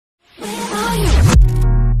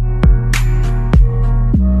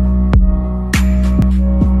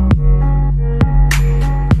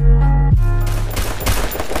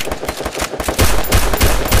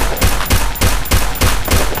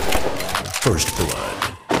First Blood.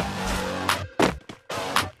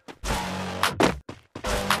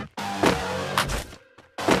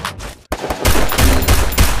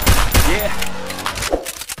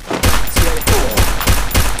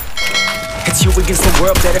 It's you against the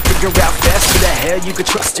world, better figure out fast who the hell you could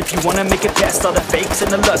trust if you wanna make it past all the fakes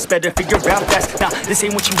and the lust. Better figure out fast. Nah, this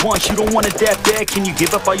ain't what you want, you don't want it that bad. Can you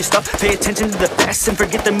give up all your stuff? Pay attention to the facts and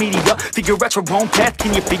forget the media. Figure out your own path.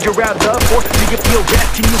 Can you figure out love, or do you feel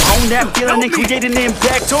wrapped? Can you hone that feeling and create an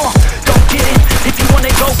impact? Go get it, if you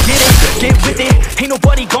wanna go get it. Get with it, ain't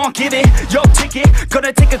nobody gon' give it your ticket.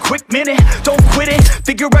 Gonna take a quick minute, don't quit it.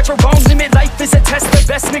 Figure out your own limit, life is a test.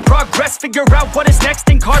 Investment, progress, figure out what is next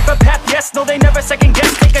and carve a path. Yes, no, they never second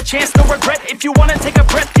guess. Take a chance, no regret. If you wanna take a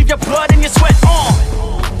breath, give your blood and your sweat on.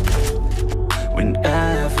 When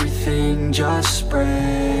everything just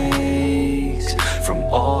breaks from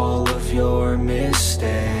all of your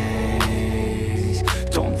mistakes,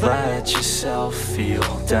 don't let yourself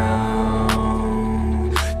feel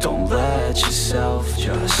down. Don't let yourself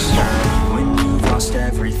just drown. When you've lost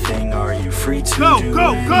everything, are you free to do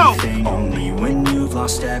anything? Only when you've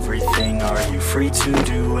lost everything are you free to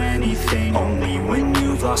do anything. Only when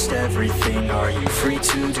you've lost everything are you free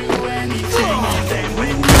to do anything. And then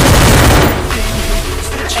when you lose everything, you lose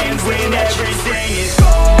the chance. And when everything is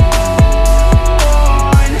gone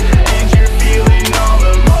and you're feeling all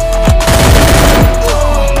alone,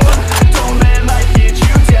 don't let life get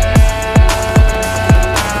you down.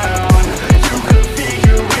 You could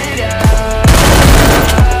figure it out.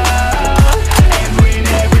 And when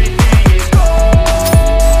everything is gone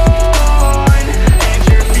and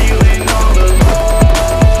you're feeling all alone,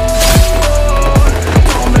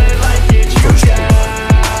 don't let life get you down.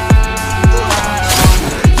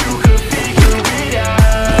 You could figure it out.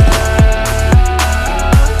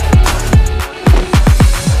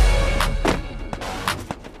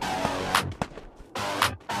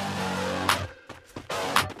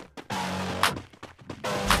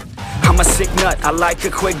 I'm a sick nut, I like a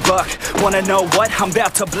quick buck. Wanna know what? I'm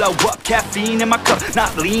about to blow up. Caffeine in my cup,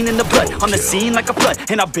 not lean in the blood. On the scene like a flood,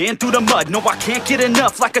 and I've been through the mud. No, I can't get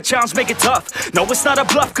enough, like a challenge, make it tough. No, it's not a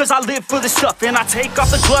bluff, cause I live for this stuff. And I take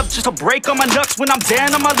off the gloves just to break all my nuts. When I'm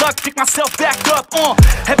down on my luck, pick myself back up.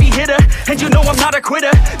 Heavy hitter, and you know I'm not a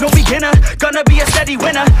quitter. No beginner, gonna be a steady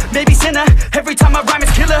winner. Maybe sinner, every time I rhyme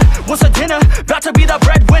is killer. What's a dinner? About to be the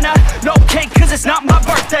breadwinner. No cake, cause it's not my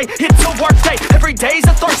birthday. It's a work day, every day's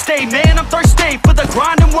a Thursday. Man, I'm thirsty for the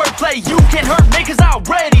grind and wordplay. You can't hurt me, cause I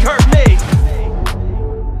already hurt me.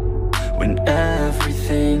 When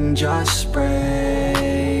everything just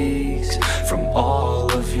breaks from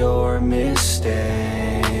all of your mistakes,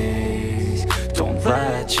 don't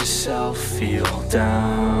let yourself feel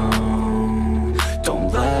down.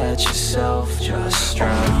 Don't let yourself just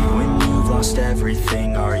drown. Only when you've lost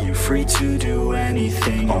everything are you free to do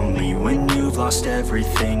anything. Only when you've lost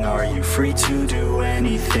everything are you free to do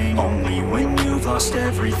anything. Only when you've lost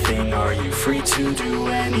everything are you free to do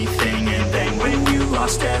anything. And then when you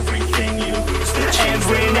lost everything, you lose the chance.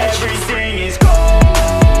 And when everything is gone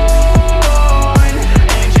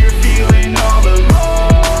and you're feeling all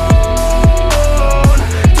alone,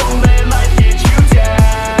 don't let life get you down.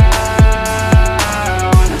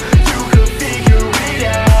 You could figure it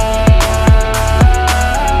out.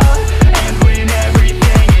 And when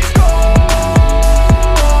everything is gone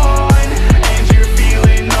and you're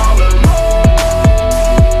feeling all alone,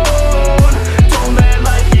 don't let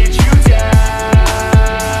life get you down.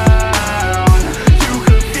 You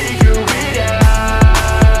could figure it out.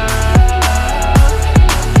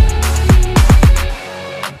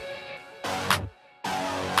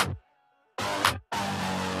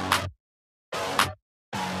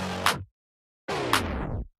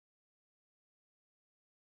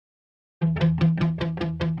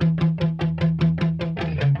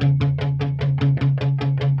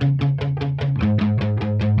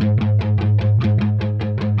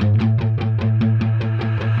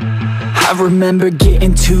 I remember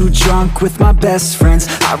getting too drunk with my best friends.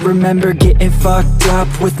 I remember getting fucked up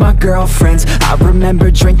with my girlfriends. I remember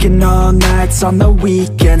drinking all nights on the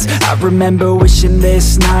weekends. I remember wishing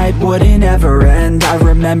this night wouldn't ever end. I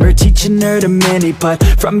remember teaching her to mini putt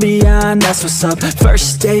from beyond, that's what's up.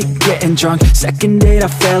 First date, getting drunk. Second date, I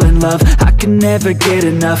fell in love. I could never get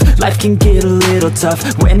enough. Life can get a little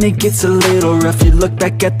tough when it gets a little rough. You look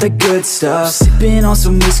back at the good stuff. Sipping on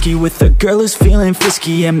some whiskey with a girl who's feeling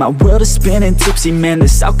frisky, and my world is spinning feeling tipsy, man,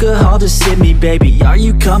 this alcohol just hit me, baby. Are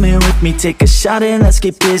you coming with me? Take a shot and let's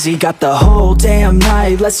get busy. Got the whole damn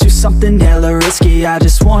night, let's do something hella risky. I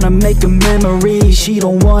just wanna make a memory, she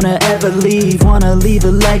don't wanna ever leave. Wanna leave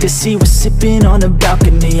a legacy, we're sipping on the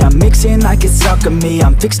balcony. I'm mixing like it's alchemy,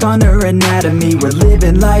 I'm fixed on her anatomy. We're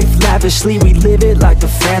living life lavishly, we live it like a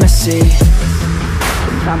fantasy.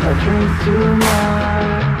 Sometimes I drink too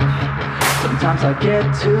much, sometimes I get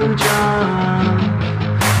too drunk,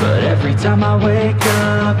 but every time I wake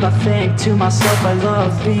up I think to myself I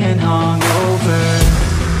love being hungover.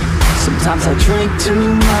 Sometimes I drink too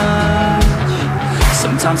much,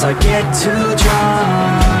 sometimes I get too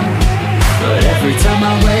drunk, but every time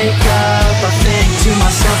I wake up I think to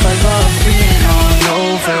myself I love being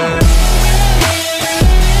hungover.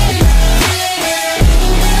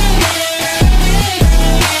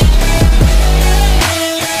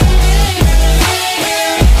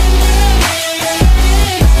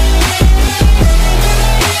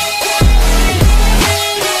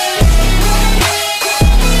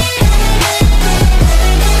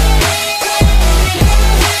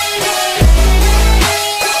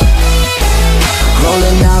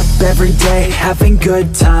 Every day, having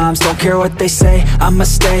good times, don't care what they say, I'ma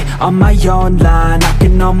stay on my own line. I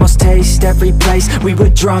can almost taste every place we were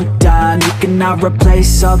drunk down. You cannot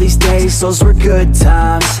replace all these days, those were good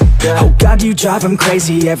times. Oh God, you drive them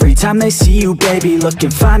crazy every time they see you, baby.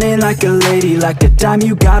 Looking fine and like a lady, like a dime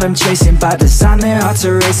you got them chasing. By design their hearts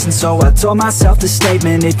are racing, so I told myself the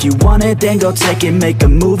statement: if you want it, then go take it. Make a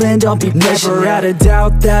move and don't be patient. Never had a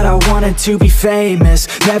doubt that I wanted to be famous.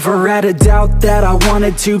 Never had a doubt that I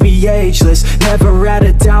wanted to be ageless. Never had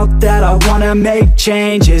a doubt that I wanna make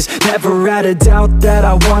changes. Never had a doubt that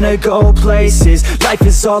I wanna go places. Life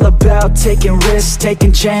is all about taking risks,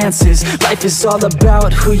 taking chances. Life is all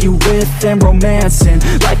about who you with and romancing.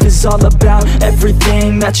 Life is all about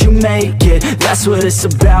everything that you make it. That's what it's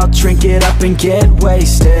about. Drink it up and get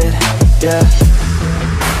wasted. Yeah.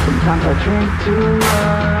 Sometimes I drink too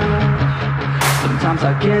much, sometimes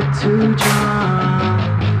I get too drunk,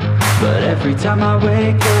 but every time I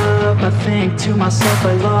wake up I think to myself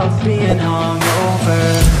I love being hungover.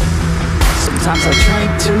 Sometimes I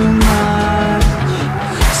drink too much,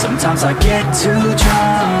 sometimes I get too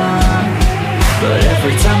drunk, but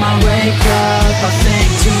every time I wake up I think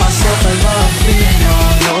to myself I love being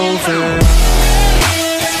hungover.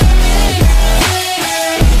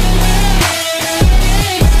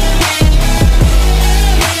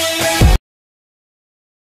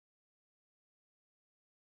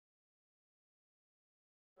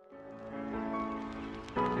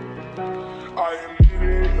 I am